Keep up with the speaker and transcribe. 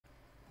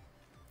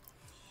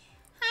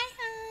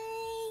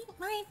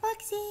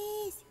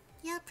Foxes!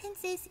 Your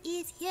princess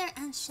is here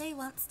and she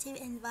wants to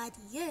invite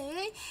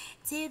you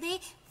to the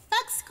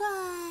Fox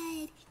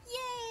Squad!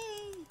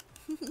 Yay!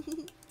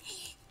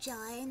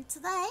 Join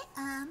today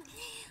and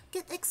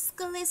get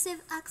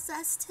exclusive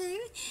access to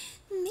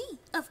me,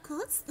 of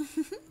course.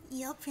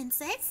 Your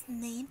princess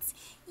needs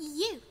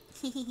you.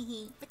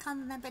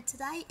 Become a member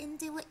today and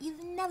do what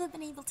you've never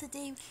been able to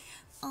do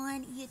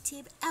on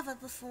YouTube ever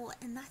before,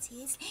 and that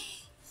is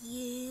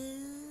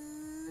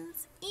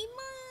use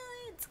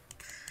emotes.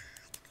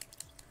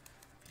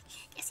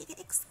 Yes, you get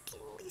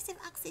exclusive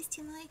access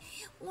to my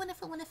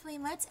wonderful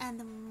emotes, and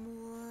the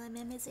more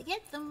members I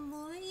get, the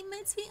more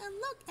emotes we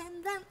unlock,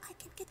 and then I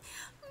can get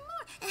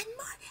more and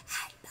more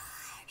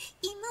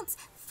emotes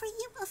for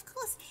you, of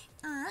course.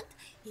 And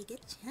you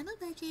get channel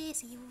badges,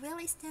 so you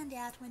really stand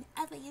out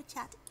whenever you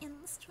chat in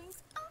the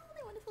streams. Oh,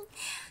 they're wonderful.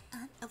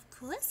 And of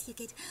course, you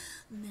get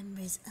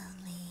members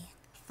only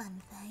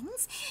fun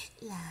things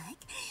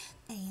like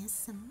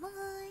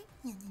ASMR,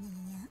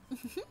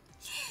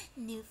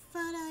 new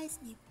photos,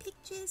 new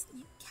pictures,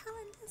 new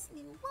calendars,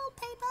 new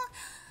wallpaper.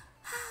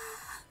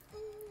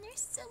 There's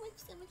so much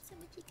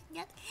you can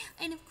get,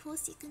 and of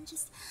course you can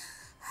just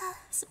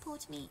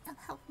support me and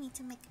help me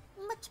to make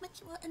much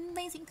more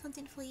amazing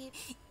content for you.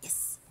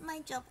 Yes, my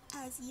job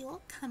as your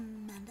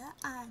commander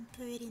and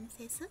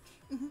princess.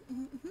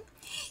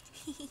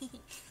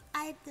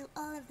 I do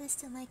all of this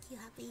to make you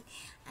happy,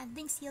 and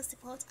thanks to your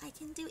support I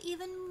can do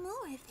even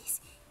more of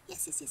this.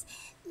 Yes.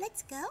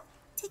 Let's go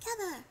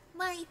together,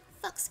 my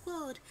Fox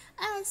Squad.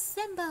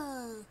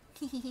 Assemble!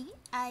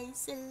 I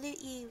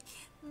salute you.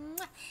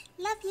 Mwah.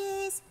 Love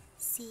yous.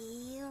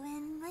 See you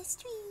in my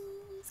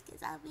streams,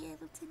 because I'll be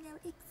able to know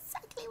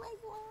exactly where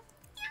you are.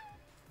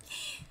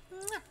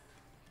 Mwah.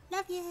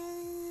 Love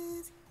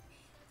yous.